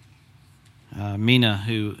Mina,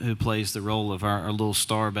 who plays the role of our little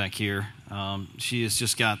star back here. She has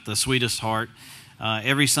just got the sweetest heart.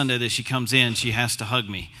 Every Sunday that she comes in, she has to hug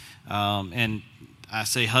me. And I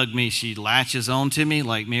say hug me, she latches on to me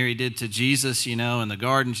like Mary did to Jesus, in the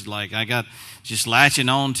garden. She's like, just latching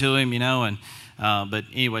on to him, and but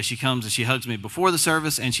anyway, she comes and she hugs me before the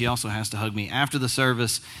service, and she also has to hug me after the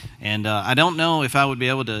service. And I don't know if I would be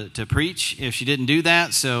able to preach if she didn't do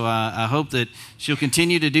that, so I hope that she'll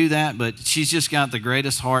continue to do that. But she's just got the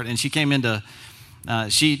greatest heart, and she came into, I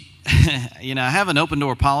have an open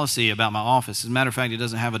door policy about my office. As a matter of fact, it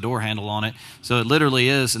doesn't have a door handle on it, so it literally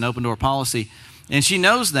is an open door policy. And she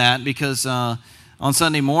knows that because on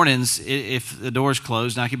Sunday mornings, if the door's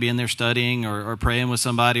closed, and I could be in there studying or praying with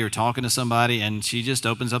somebody or talking to somebody, and she just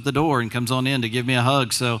opens up the door and comes on in to give me a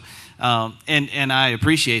hug. So, and I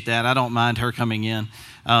appreciate that. I don't mind her coming in.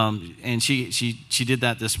 And she did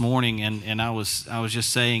that this morning, and I was just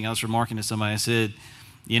saying, I was remarking to somebody, I said,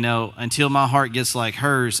 until my heart gets like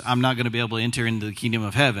hers, I'm not going to be able to enter into the kingdom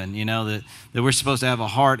of heaven. That we're supposed to have a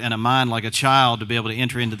heart and a mind like a child to be able to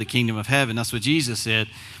enter into the kingdom of heaven. That's what Jesus said.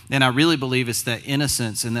 And I really believe it's that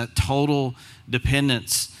innocence and that total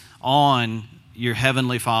dependence on your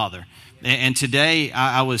heavenly Father. And today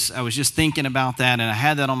I was just thinking about that, and I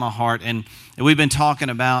had that on my heart. And we've been talking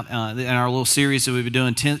about in our little series that we've been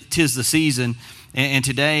doing, 'Tis the Season. And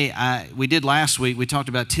today, we did last week, we talked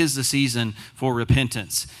about 'tis the season for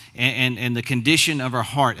repentance and the condition of our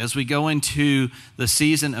heart. As we go into the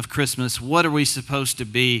season of Christmas, what are we supposed to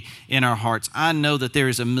be in our hearts? I know that there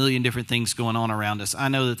is a million different things going on around us. I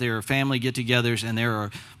know that there are family get-togethers, and there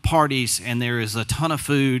are parties, and there is a ton of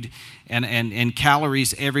food and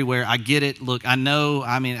calories everywhere. I get it. Look, I know,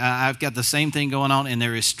 I've got the same thing going on, and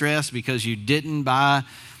there is stress because you didn't buy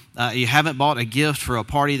you haven't bought a gift for a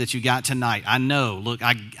party that you got tonight. I know. Look,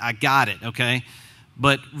 I got it, okay?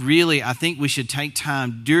 But really, I think we should take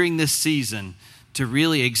time during this season to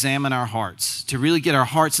really examine our hearts, to really get our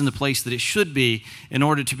hearts in the place that it should be in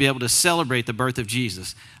order to be able to celebrate the birth of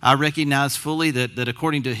Jesus. I recognize fully that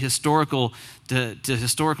according to historical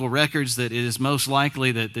records, that it is most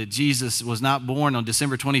likely that Jesus was not born on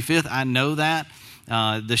December 25th. I know that.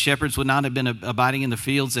 The shepherds would not have been abiding in the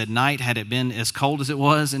fields at night had it been as cold as it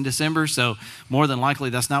was in December. So more than likely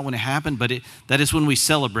that's not when it happened, but that is when we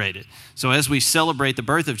celebrate it. So as we celebrate the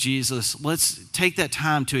birth of Jesus, let's take that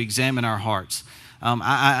time to examine our hearts.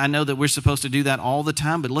 I know that we're supposed to do that all the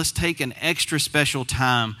time, but let's take an extra special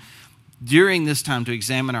time during this time to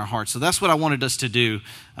examine our hearts. So that's what I wanted us to do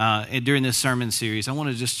during this sermon series. I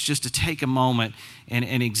wanted just to take a moment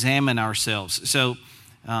and examine ourselves. So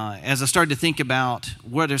as I started to think about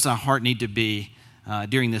where does our heart need to be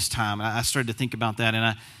during this time, I started to think about that,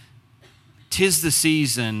 and 'tis the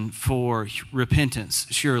season for repentance,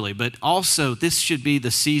 surely, but also this should be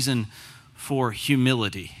the season for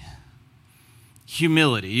humility.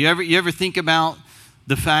 Humility. You ever think about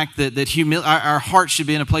the fact that our heart should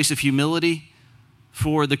be in a place of humility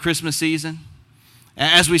for the Christmas season?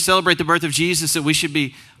 As we celebrate the birth of Jesus, that we should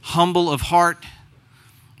be humble of heart.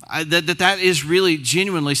 That is really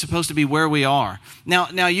genuinely supposed to be where we are.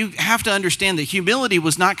 Now you have to understand that humility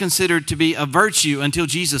was not considered to be a virtue until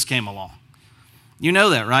Jesus came along. You know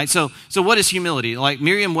that, right? So what is humility? Like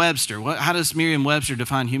Merriam-Webster, how does Merriam-Webster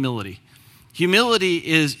define humility? Humility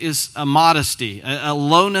is a modesty, a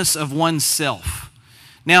lowness of oneself.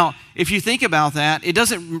 Now, if you think about that, it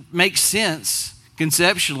doesn't make sense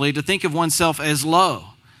conceptually to think of oneself as low.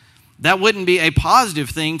 That wouldn't be a positive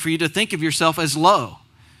thing for you to think of yourself as low.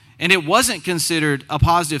 And it wasn't considered a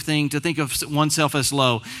positive thing to think of oneself as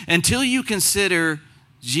low until you consider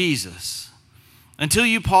Jesus. Until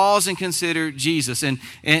you pause and consider Jesus.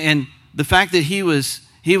 And the fact that he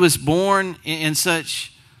was born in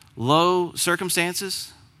such low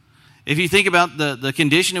circumstances. If you think about the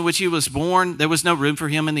condition in which he was born, there was no room for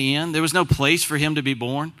him in the inn. There was no place for him to be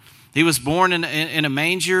born. He was born in a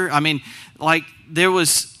manger. There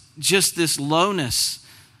was just this lowness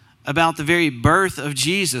about the very birth of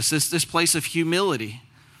Jesus, this place of humility.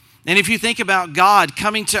 And if you think about God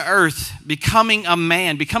coming to earth, becoming a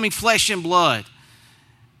man, becoming flesh and blood,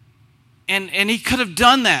 and he could have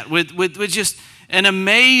done that with just an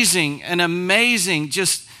amazing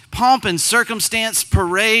just pomp and circumstance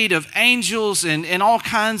parade of angels and all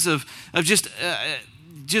kinds of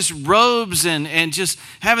just robes and just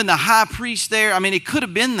having the high priest there. It could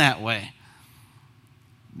have been that way,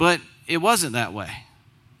 but it wasn't that way.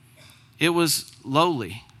 It was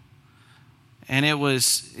lowly. And it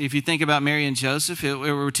was, if you think about Mary and Joseph, it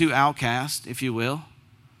were two outcasts, if you will.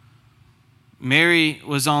 Mary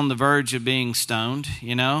was on the verge of being stoned,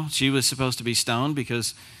 She was supposed to be stoned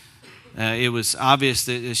because It was obvious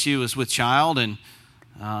that she was with child, and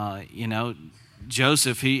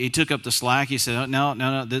Joseph, he took up the slack. He said,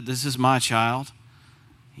 no, this is my child.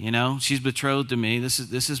 She's betrothed to me. This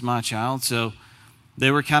is my child. So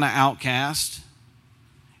they were kind of outcast.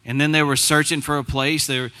 And then they were searching for a place.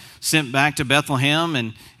 They were sent back to Bethlehem,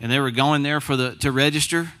 and they were going there to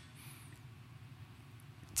register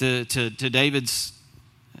to David's,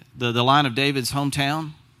 the line of David's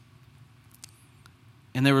hometown.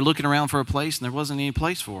 And they were looking around for a place, and there wasn't any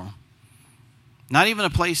place for them. Not even a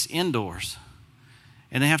place indoors.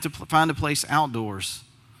 And they have to find a place outdoors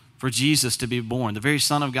for Jesus to be born, the very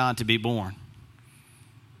Son of God to be born.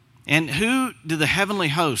 And who do the heavenly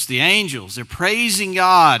hosts, the angels, they're praising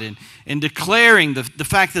God and declaring the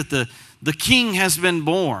fact that the King has been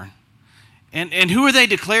born. And who are they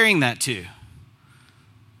declaring that to?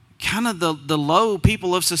 Kind of the low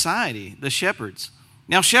people of society, the shepherds.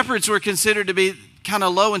 Now, shepherds were considered to be kind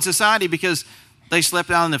of low in society because they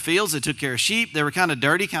slept out in the fields, they took care of sheep, they were kind of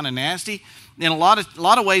dirty, kind of nasty. In a lot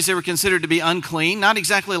of ways, they were considered to be unclean, not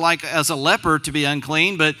exactly like as a leper to be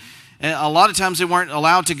unclean, but a lot of times they weren't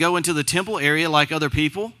allowed to go into the temple area like other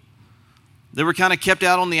people. They were kind of kept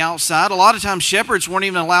out on the outside. A lot of times, shepherds weren't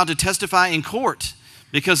even allowed to testify in court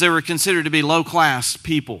because they were considered to be low-class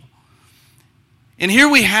people. And here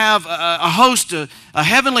we have a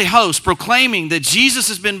heavenly host proclaiming that Jesus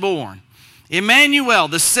has been born. Emmanuel,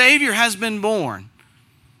 the Savior, has been born.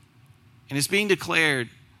 And it's being declared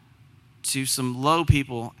to some low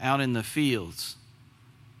people out in the fields.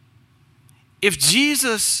 If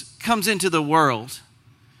Jesus comes into the world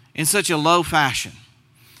in such a low fashion,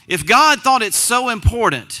 if God thought it so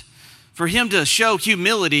important for him to show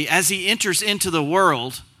humility as he enters into the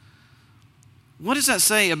world, what does that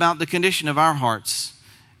say about the condition of our hearts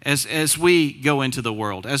as we go into the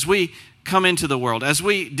world, as we come into the world, as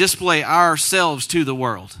we display ourselves to the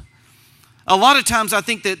world? A lot of times I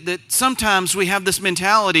think that sometimes we have this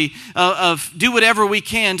mentality of do whatever we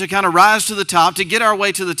can to kind of rise to the top, to get our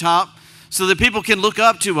way to the top so that people can look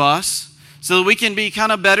up to us, so that we can be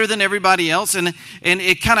kind of better than everybody else. And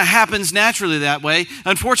it kind of happens naturally that way.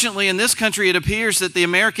 Unfortunately, in this country, it appears that the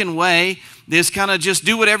American way is kind of just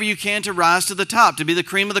do whatever you can to rise to the top, to be the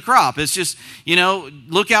cream of the crop. It's just,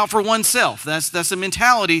 look out for oneself. That's a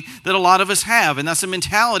mentality that a lot of us have. And that's a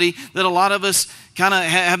mentality that a lot of us kind of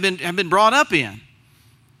have been brought up in.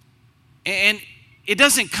 And it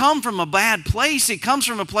doesn't come from a bad place. It comes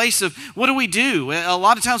from a place of, what do we do? A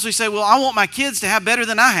lot of times we say, well, I want my kids to have better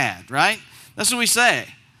than I had, right? That's what we say.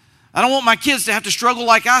 I don't want my kids to have to struggle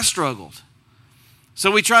like I struggled.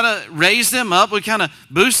 So we try to raise them up. We kind of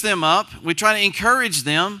boost them up. We try to encourage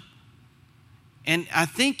them. And I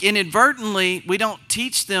think inadvertently, we don't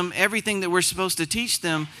teach them everything that we're supposed to teach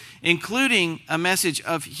them, including a message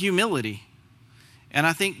of humility. And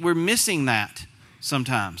I think we're missing that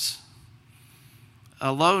sometimes.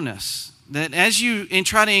 A lowness. That as you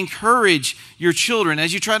try to encourage your children,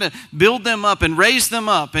 as you try to build them up and raise them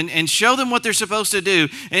up and show them what they're supposed to do.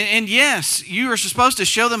 And yes, you are supposed to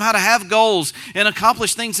show them how to have goals and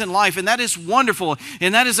accomplish things in life. And that is wonderful.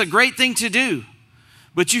 And that is a great thing to do.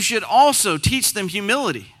 But you should also teach them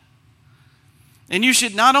humility. And you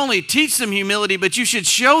should not only teach them humility, but you should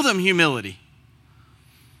show them humility.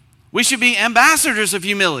 We should be ambassadors of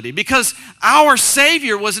humility because our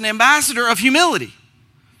Savior was an ambassador of humility.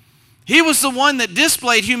 He was the one that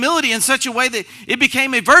displayed humility in such a way that it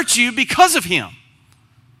became a virtue because of him.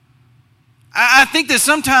 I think that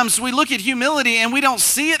sometimes we look at humility and we don't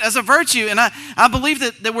see it as a virtue. And I believe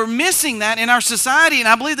that we're missing that in our society. And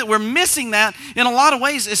I believe that we're missing that in a lot of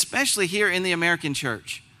ways, especially here in the American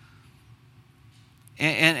church.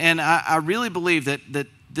 And I really believe that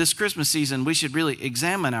this Christmas season we should really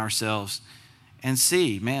examine ourselves and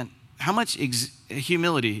see, man, how much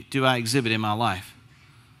humility do I exhibit in my life?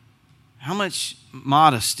 How much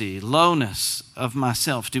modesty, lowness of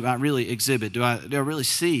myself do I really exhibit? Do I really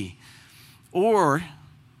see? Or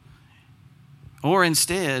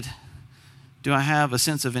instead, do I have a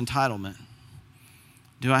sense of entitlement?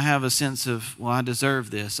 Do I have a sense of, well, I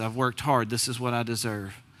deserve this. I've worked hard. This is what I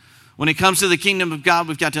deserve. When it comes to the kingdom of God,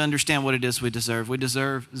 we've got to understand what it is we deserve. We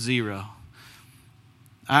deserve zero.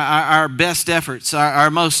 Our best efforts,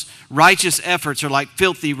 our most righteous efforts are like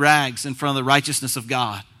filthy rags in front of the righteousness of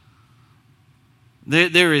God.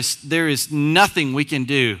 There is nothing we can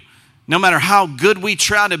do. No matter how good we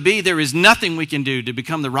try to be, there is nothing we can do to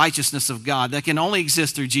become the righteousness of God. That can only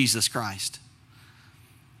exist through Jesus Christ.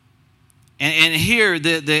 And here,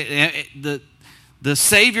 the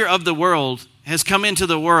Savior of the world has come into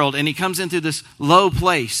the world, and he comes into this low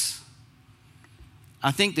place.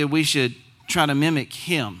 I think that we should try to mimic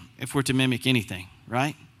him if we're to mimic anything,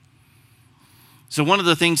 right? So one of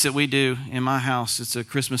the things that we do in my house, it's a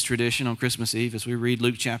Christmas tradition on Christmas Eve, is we read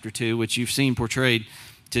Luke chapter 2, which you've seen portrayed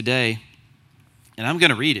today. And I'm going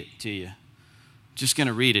to read it to you. Just going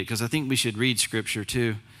to read it because I think we should read Scripture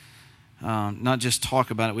too. Not just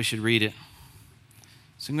talk about it, we should read it.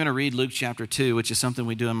 So I'm going to read Luke chapter 2, which is something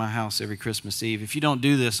we do in my house every Christmas Eve. If you don't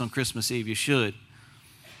do this on Christmas Eve, you should.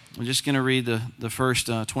 I'm just going to read the first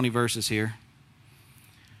 20 verses here.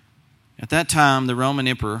 At that time, the Roman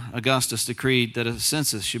Emperor Augustus decreed that a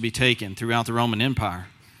census should be taken throughout the Roman Empire.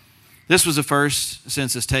 This was the first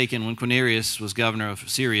census taken when Quirinius was governor of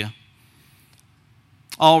Syria.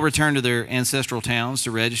 All returned to their ancestral towns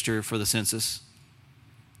to register for the census.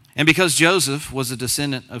 And because Joseph was a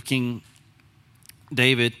descendant of King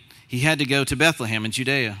David, he had to go to Bethlehem in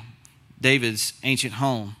Judea, David's ancient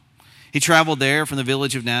home. He traveled there from the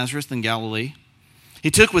village of Nazareth in Galilee.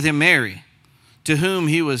 He took with him Mary, to whom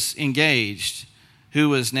he was engaged, who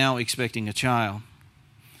was now expecting a child.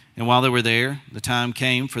 And while they were there, the time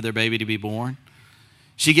came for their baby to be born.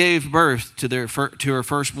 She gave birth to her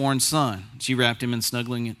firstborn son. She wrapped him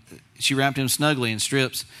snugly in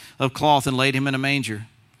strips of cloth and laid him in a manger,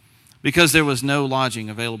 because there was no lodging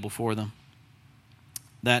available for them.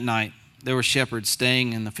 That night, there were shepherds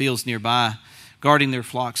staying in the fields nearby, guarding their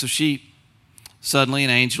flocks of sheep. Suddenly, an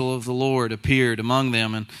angel of the Lord appeared among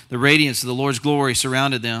them, and the radiance of the Lord's glory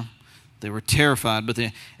surrounded them. They were terrified, but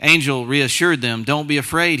the angel reassured them. "Don't be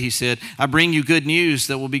afraid," he said. "I bring you good news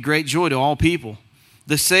that will be great joy to all people.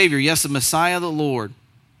 The Savior, yes, the Messiah, the Lord,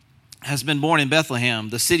 has been born in Bethlehem,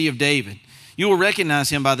 the city of David. You will recognize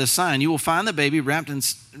him by this sign. You will find the baby wrapped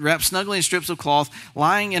snugly in strips of cloth,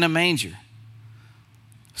 lying in a manger."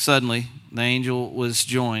 Suddenly, the angel was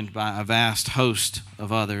joined by a vast host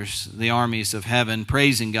of others, the armies of heaven,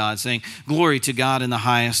 praising God, saying, "Glory to God in the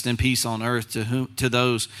highest, and peace on earth to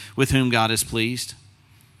those with whom God is pleased."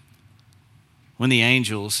 When the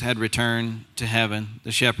angels had returned to heaven,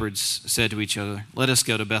 the shepherds said to each other, "Let us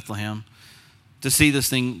go to Bethlehem to see this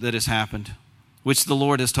thing that has happened, which the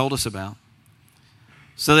Lord has told us about."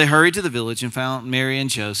 So they hurried to the village and found Mary and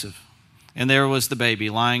Joseph, and there was the baby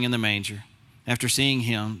lying in the manger. After seeing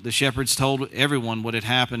him, the shepherds told everyone what had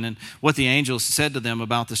happened and what the angels said to them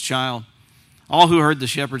about this child. All who heard the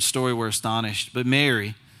shepherd's story were astonished, but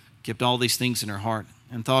Mary kept all these things in her heart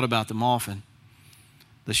and thought about them often.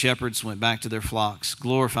 The shepherds went back to their flocks,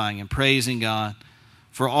 glorifying and praising God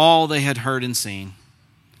for all they had heard and seen.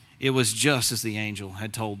 It was just as the angel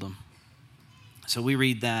had told them. So we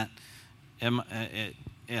read that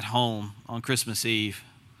at home on Christmas Eve.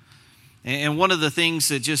 And one of the things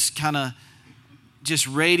that just kind of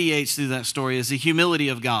radiates through that story is the humility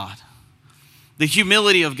of God. The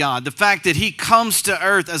humility of God. The fact that he comes to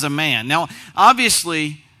earth as a man. Now,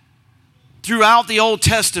 obviously, throughout the Old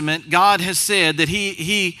Testament, God has said that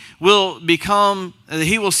he will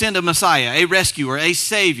send a Messiah, a rescuer, a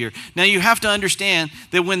Savior. Now, you have to understand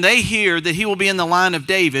that when they hear that he will be in the line of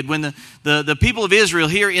David, when the people of Israel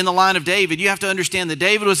hear in the line of David, you have to understand that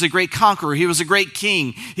David was a great conqueror. He was a great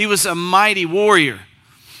king. He was a mighty warrior.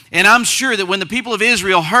 And I'm sure that when the people of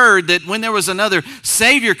Israel heard that when there was another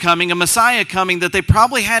Savior coming, a Messiah coming, that they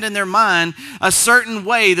probably had in their mind a certain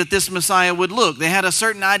way that this Messiah would look. They had a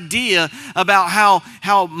certain idea about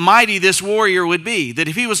how mighty this warrior would be. That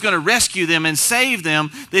if he was going to rescue them and save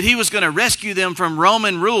them, that he was going to rescue them from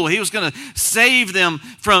Roman rule. He was going to save them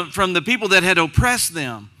from the people that had oppressed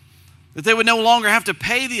them. That they would no longer have to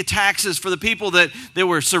pay the taxes for the people that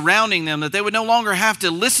were surrounding them. That they would no longer have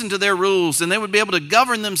to listen to their rules. And they would be able to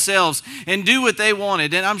govern themselves and do what they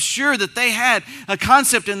wanted. And I'm sure that they had a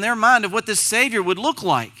concept in their mind of what this Savior would look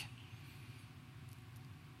like.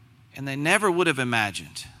 And they never would have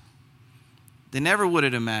imagined. They never would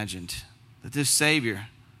have imagined that this Savior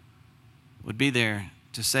would be there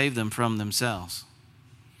to save them from themselves.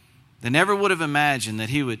 They never would have imagined that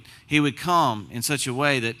he would come in such a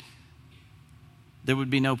way that there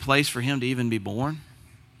would be no place for him to even be born.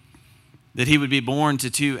 That he would be born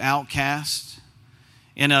to two outcasts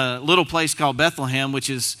in a little place called Bethlehem, which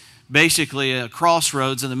is basically a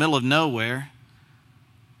crossroads in the middle of nowhere.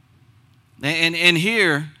 And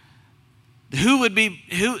here, who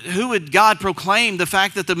would God proclaim the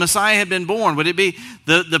fact that the Messiah had been born? Would it be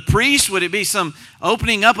the priest? Would it be some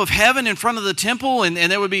opening up of heaven in front of the temple and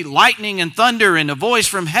there would be lightning and thunder and a voice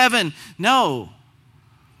from heaven?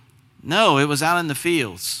 No, it was out in the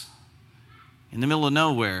fields, in the middle of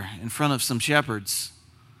nowhere, in front of some shepherds.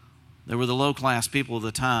 There were the low-class people of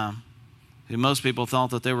the time, who most people thought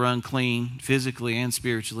that they were unclean, physically and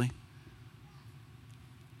spiritually.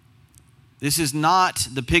 This is not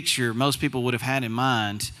the picture most people would have had in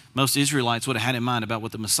mind, most Israelites would have had in mind about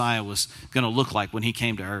what the Messiah was going to look like when he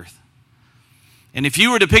came to earth. And if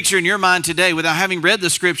you were to picture in your mind today, without having read the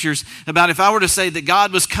scriptures, about if I were to say that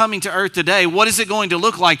God was coming to earth today, what is it going to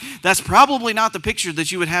look like? That's probably not the picture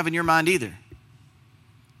that you would have in your mind either.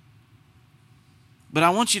 But I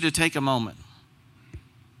want you to take a moment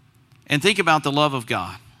and think about the love of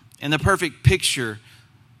God and the perfect picture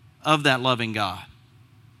of that loving God.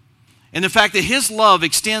 And the fact that His love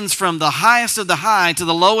extends from the highest of the high to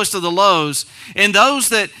the lowest of the lows. And those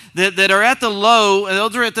that are at the low,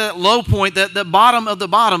 those are at that low point, the bottom of the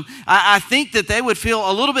bottom, I think that they would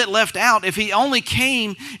feel a little bit left out if He only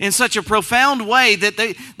came in such a profound way that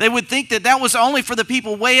they would think that that was only for the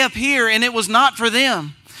people way up here and it was not for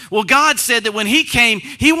them. Well, God said that when He came,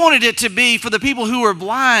 He wanted it to be for the people who were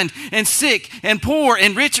blind and sick and poor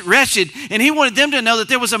and wretched. And He wanted them to know that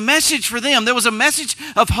there was a message for them. There was a message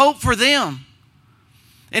of hope for them.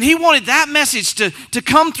 And He wanted that message to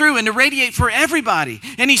come through and to radiate for everybody.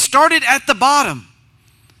 And He started at the bottom.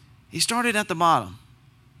 He started at the bottom.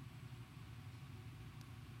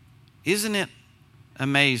 Isn't it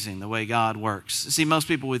amazing the way God works? See, most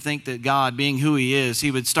people would think that God, being who He is, He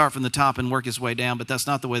would start from the top and work His way down, but that's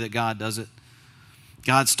not the way that God does it.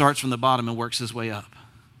 God starts from the bottom and works His way up.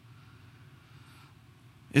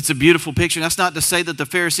 It's a beautiful picture. That's not to say that the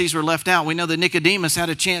Pharisees were left out. We know that Nicodemus had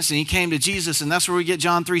a chance and he came to Jesus, and that's where we get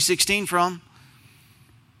John 3:16 from.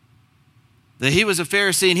 That he was a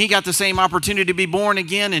Pharisee and he got the same opportunity to be born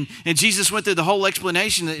again. And Jesus went through the whole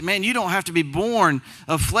explanation that, man, you don't have to be born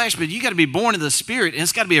of flesh, but you got to be born of the Spirit. And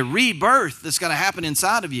it's got to be a rebirth that's got to happen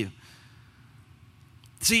inside of you.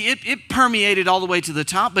 See, it permeated all the way to the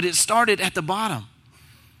top, but it started at the bottom.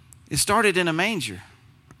 It started in a manger.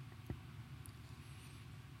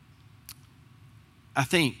 I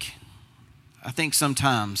think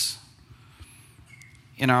sometimes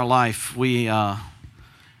in our life we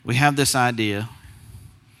have this idea.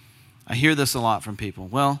 I hear this a lot from people.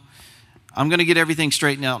 Well, I'm going to get everything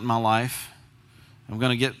straightened out in my life. I'm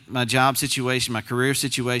going to get my job situation, my career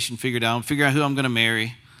situation figured out. I'm figure out who I'm going to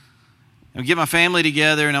marry. I'll get my family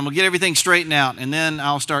together, and I'm going to get everything straightened out. And then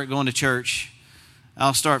I'll start going to church.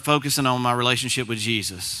 I'll start focusing on my relationship with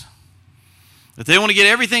Jesus. If they want to get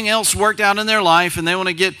everything else worked out in their life, and they want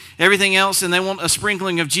to get everything else, and they want a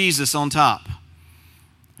sprinkling of Jesus on top.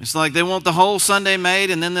 It's like they want the whole sundae made,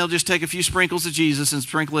 and then they'll just take a few sprinkles of Jesus and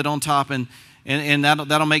sprinkle it on top, and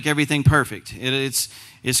that'll make everything perfect.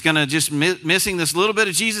 It's going to just missing this little bit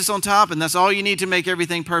of Jesus on top, and that's all you need to make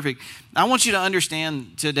everything perfect. I want you to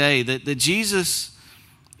understand today that Jesus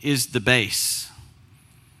is the base.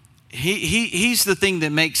 He's the thing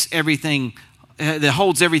that makes everything, that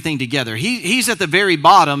holds everything together. He's at the very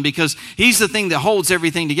bottom because He's the thing that holds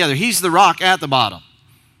everything together. He's the rock at the bottom.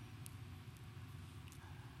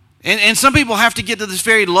 And some people have to get to this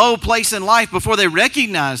very low place in life before they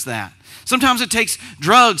recognize that. Sometimes it takes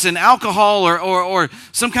drugs and alcohol or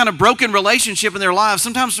some kind of broken relationship in their lives.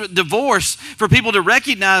 Sometimes divorce for people to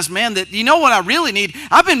recognize, man, that you know what I really need?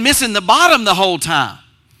 I've been missing the bottom the whole time.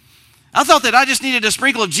 I thought that I just needed a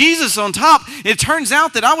sprinkle of Jesus on top. It turns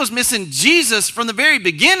out that I was missing Jesus from the very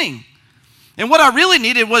beginning. And what I really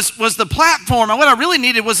needed was the platform. And what I really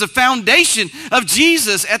needed was the foundation of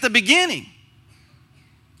Jesus at the beginning.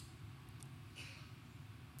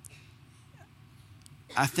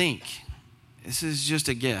 I think, this is just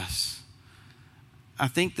a guess, I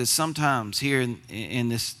think that sometimes here in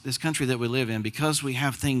this country that we live in, because we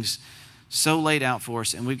have things so laid out for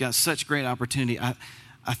us and we've got such great opportunity,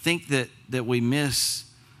 I think that we miss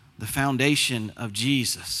the foundation of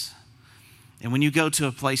Jesus. And when you go to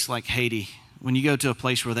a place like Haiti, when you go to a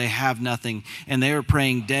place where they have nothing and they are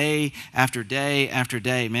praying day after day after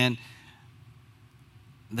day, man,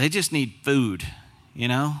 they just need food, you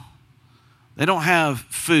know? They don't have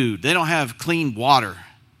food. They don't have clean water.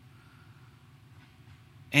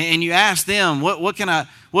 And you ask them, what can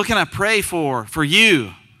I pray for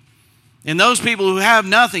you? And those people who have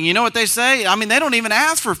nothing, you know what they say? I mean, they don't even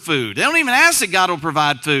ask for food. They don't even ask that God will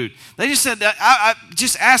provide food. They just said, I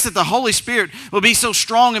just ask that the Holy Spirit will be so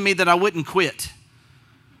strong in me that I wouldn't quit.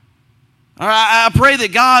 Or I pray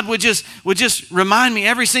that God would just remind me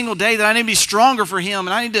every single day that I need to be stronger for Him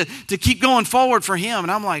and I need to keep going forward for Him.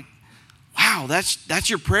 And I'm like, wow, that's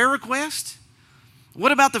your prayer request?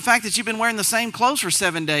 What about the fact that you've been wearing the same clothes for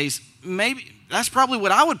 7 days? Maybe that's probably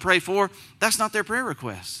what I would pray for. That's not their prayer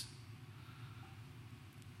request.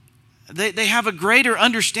 They have a greater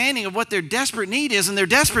understanding of what their desperate need is, and their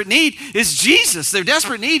desperate need is Jesus. Their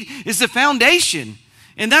desperate need is the foundation,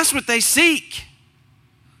 and that's what they seek.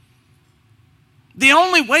 The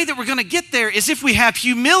only way that we're going to get there is if we have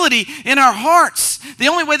humility in our hearts. The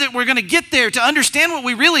only way that we're going to get there to understand what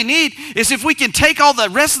we really need is if we can take all the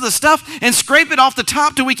rest of the stuff and scrape it off the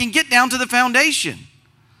top till we can get down to the foundation.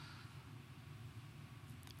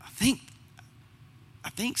 I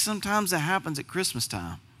think sometimes that happens at Christmas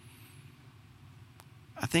time.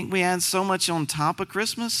 I think we add so much on top of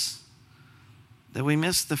Christmas that we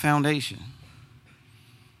miss the foundation,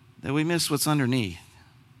 that we miss what's underneath.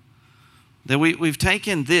 That we've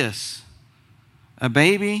taken this, a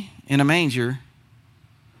baby in a manger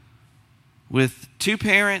with 2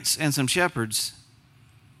 parents and some shepherds,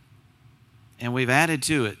 and we've added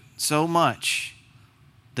to it so much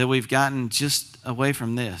that we've gotten just away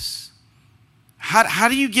from this. How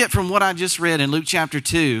do you get from what I just read in Luke chapter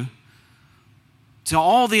 2 to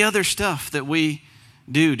all the other stuff that we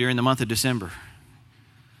do during the month of December?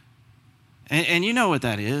 And you know what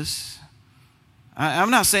that is.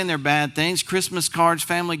 I'm not saying they're bad things. Christmas cards,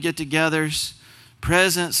 family get-togethers,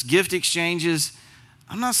 presents, gift exchanges.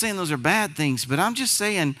 I'm not saying those are bad things, but I'm just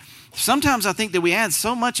saying sometimes I think that we add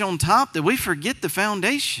so much on top that we forget the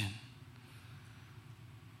foundation.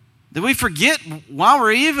 That we forget why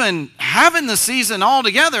we're even having the season all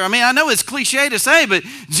together. I mean, I know it's cliche to say, but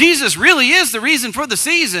Jesus really is the reason for the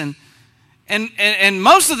season. And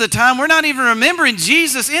most of the time, we're not even remembering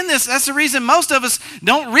Jesus in this. That's the reason most of us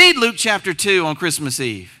don't read Luke chapter 2 on Christmas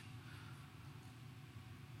Eve.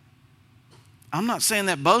 I'm not saying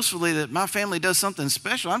that boastfully that my family does something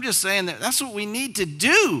special. I'm just saying that that's what we need to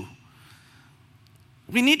do.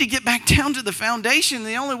 We need to get back down to the foundation.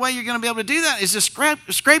 The only way you're going to be able to do that is to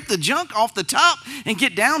scrape the junk off the top and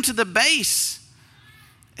get down to the base.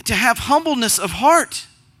 To have humbleness of heart.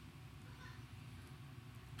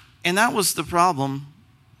 And that was the problem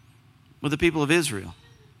with the people of Israel.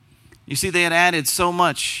 You see, they had added so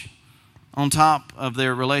much on top of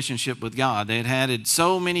their relationship with God. They had added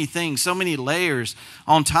so many things, so many layers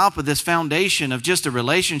on top of this foundation of just a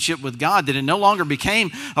relationship with God that it no longer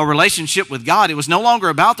became a relationship with God. It was no longer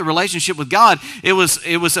about the relationship with God. It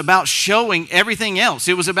was about showing everything else.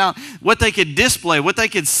 It was about what they could display, what they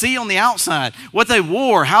could see on the outside, what they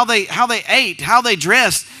wore, how they ate, how they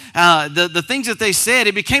dressed, the things that they said.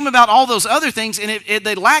 It became about all those other things, and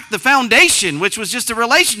they lacked the foundation, which was just a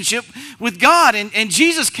relationship with God. And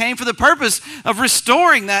Jesus came for the purpose of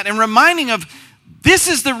restoring that and reminding of this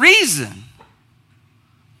is the reason.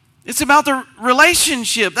 It's about the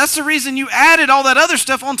relationship. That's the reason you added all that other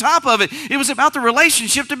stuff on top of it. It was about the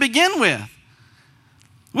relationship to begin with.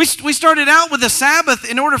 We started out with a Sabbath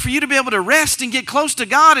in order for you to be able to rest and get close to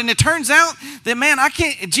God, and it turns out that, man,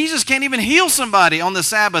 Jesus can't even heal somebody on the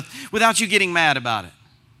Sabbath without you getting mad about it.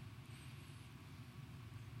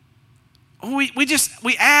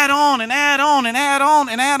 We add on and add on and add on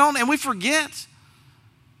and add on, and we forget.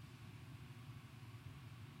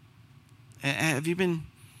 Have you been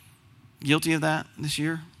guilty of that this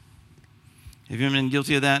year? Have you been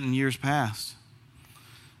guilty of that in years past?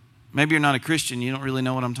 Maybe you're not a Christian. You don't really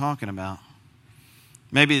know what I'm talking about.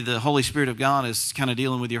 Maybe the Holy Spirit of God is kind of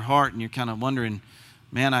dealing with your heart, and you're kind of wondering,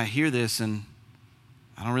 man, I hear this, and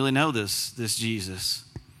I don't really know this Jesus.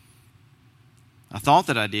 I thought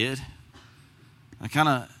that I did.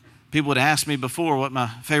 People would ask me before what my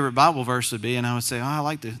favorite Bible verse would be, and I would say, I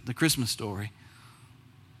like the Christmas story.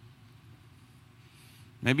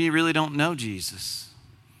 Maybe you really don't know Jesus.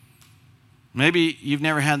 Maybe you've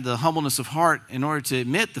never had the humbleness of heart in order to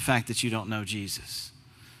admit the fact that you don't know Jesus.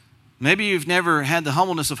 Maybe you've never had the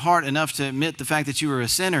humbleness of heart enough to admit the fact that you are a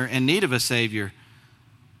sinner in need of a Savior.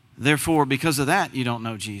 Therefore, because of that, you don't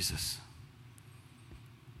know Jesus.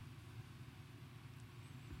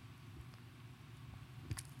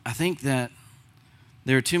 I think that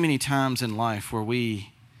there are too many times in life where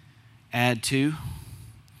we add to,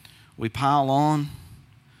 we pile on,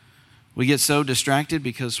 we get so distracted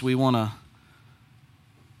because we want to,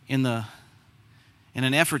 in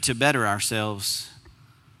an effort to better ourselves,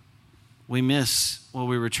 we miss what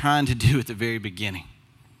we were trying to do at the very beginning.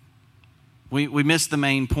 We miss the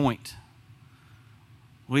main point.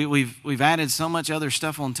 We've added so much other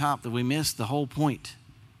stuff on top that we miss the whole point.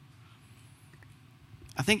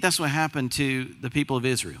 I think that's what happened to the people of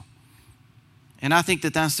Israel. And I think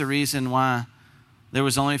that that's the reason why there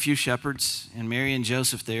was only a few shepherds and Mary and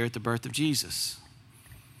Joseph there at the birth of Jesus.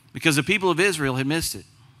 Because the people of Israel had missed it.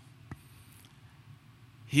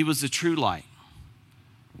 He was the true light,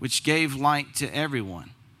 which gave light to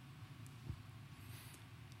everyone.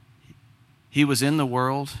 He was in the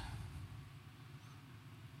world.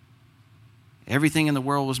 Everything in the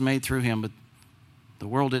world was made through him, but the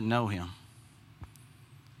world didn't know him.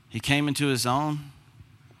 He came into his own,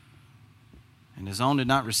 and his own did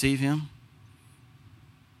not receive him.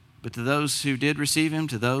 But to those who did receive him,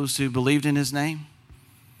 to those who believed in his name,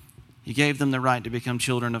 he gave them the right to become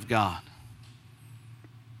children of God.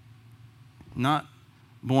 Not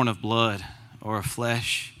born of blood or of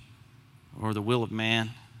flesh or the will of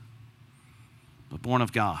man, but born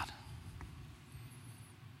of God.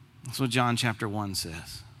 That's what John chapter 1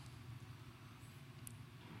 says.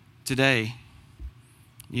 Today,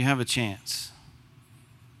 you have a chance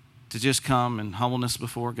to just come in humbleness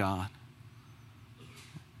before God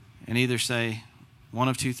and either say one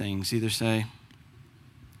of two things. Either say,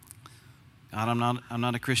 God, I'm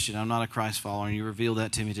not a Christian. I'm not a Christ follower. And you revealed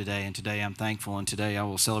that to me today. And today I'm thankful. And today I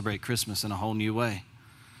will celebrate Christmas in a whole new way.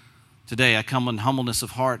 Today I come in humbleness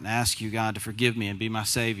of heart and ask you, God, to forgive me and be my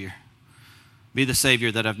Savior. Be the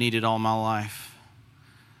Savior that I've needed all my life.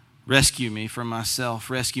 Rescue me from myself.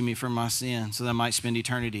 Rescue me from my sin so that I might spend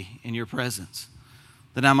eternity in your presence.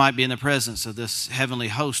 That I might be in the presence of this heavenly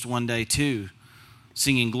host one day too,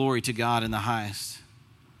 singing glory to God in the highest.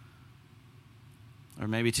 Or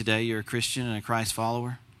maybe today you're a Christian and a Christ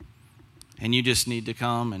follower, and you just need to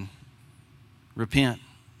come and repent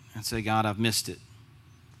and say, God, I've missed it.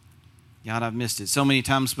 God, I've missed it. So many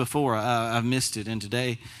times before, I've missed it, and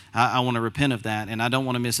today I want to repent of that, and I don't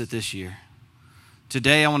want to miss it this year.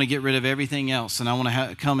 Today I want to get rid of everything else, and I want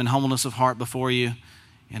to come in humbleness of heart before you,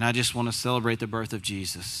 and I just want to celebrate the birth of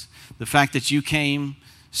Jesus. The fact that you came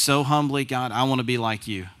so humbly, God, I want to be like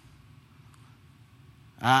you.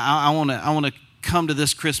 I want to come to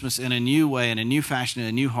this Christmas in a new way, in a new fashion, in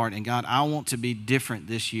a new heart. And God, I want to be different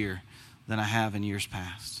this year than I have in years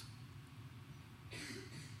past.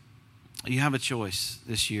 You have a choice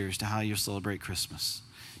this year as to how you'll celebrate Christmas.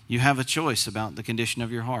 You have a choice about the condition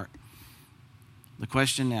of your heart. The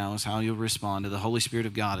question now is how you'll respond to the Holy Spirit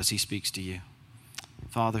of God as He speaks to you.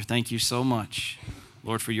 Father, thank you so much,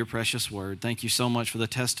 Lord, for your precious word. Thank you so much for the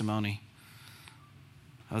testimony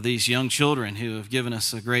of these young children who have given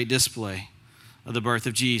us a great display of the birth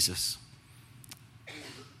of Jesus.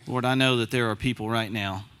 Lord, I know that there are people right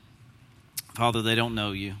now, Father, they don't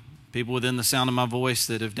know you. People within the sound of my voice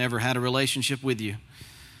that have never had a relationship with you.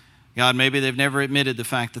 God, maybe they've never admitted the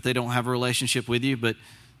fact that they don't have a relationship with you, but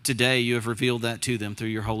today you have revealed that to them through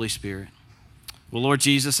your Holy Spirit. Well, Lord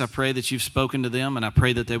Jesus, I pray that you've spoken to them, and I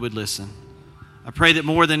pray that they would listen. I pray that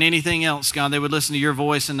more than anything else, God, they would listen to your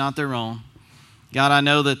voice and not their own. God, I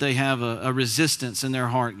know that they have a resistance in their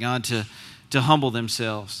heart, God, to humble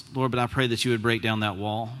themselves. Lord, but I pray that you would break down that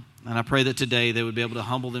wall. And I pray that today they would be able to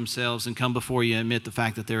humble themselves and come before you and admit the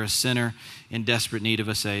fact that they're a sinner in desperate need of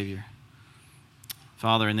a Savior.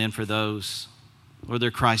 Father, and then for those, Lord,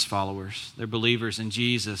 they're Christ followers. They're believers in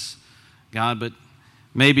Jesus, God, but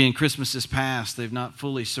maybe in Christmases past they've not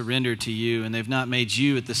fully surrendered to you and they've not made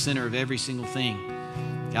you at the center of every single thing.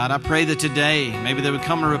 God, I pray that today maybe they would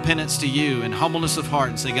come to repentance to you in humbleness of heart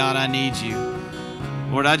and say, God, I need you.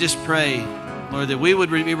 Lord, I just pray, Lord, that we would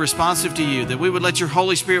be responsive to you, that we would let your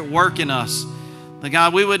Holy Spirit work in us. That,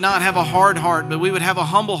 God, we would not have a hard heart, but we would have a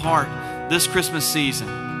humble heart this Christmas season.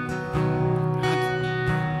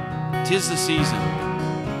 God, 'tis the season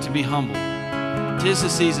to be humble. 'Tis the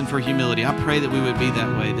season for humility. I pray that we would be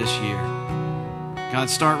that way this year. God,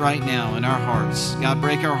 start right now in our hearts. God,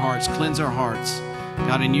 break our hearts, cleanse our hearts.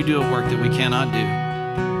 God, and you do a work that we cannot do.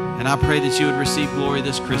 And I pray that you would receive glory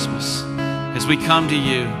this Christmas as we come to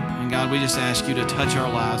you. And God, we just ask you to touch our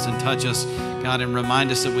lives and touch us, God, and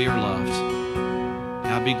remind us that we are loved.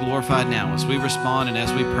 God, be glorified now as we respond and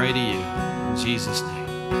as we pray to you. In Jesus'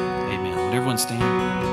 name, amen. Would everyone stand?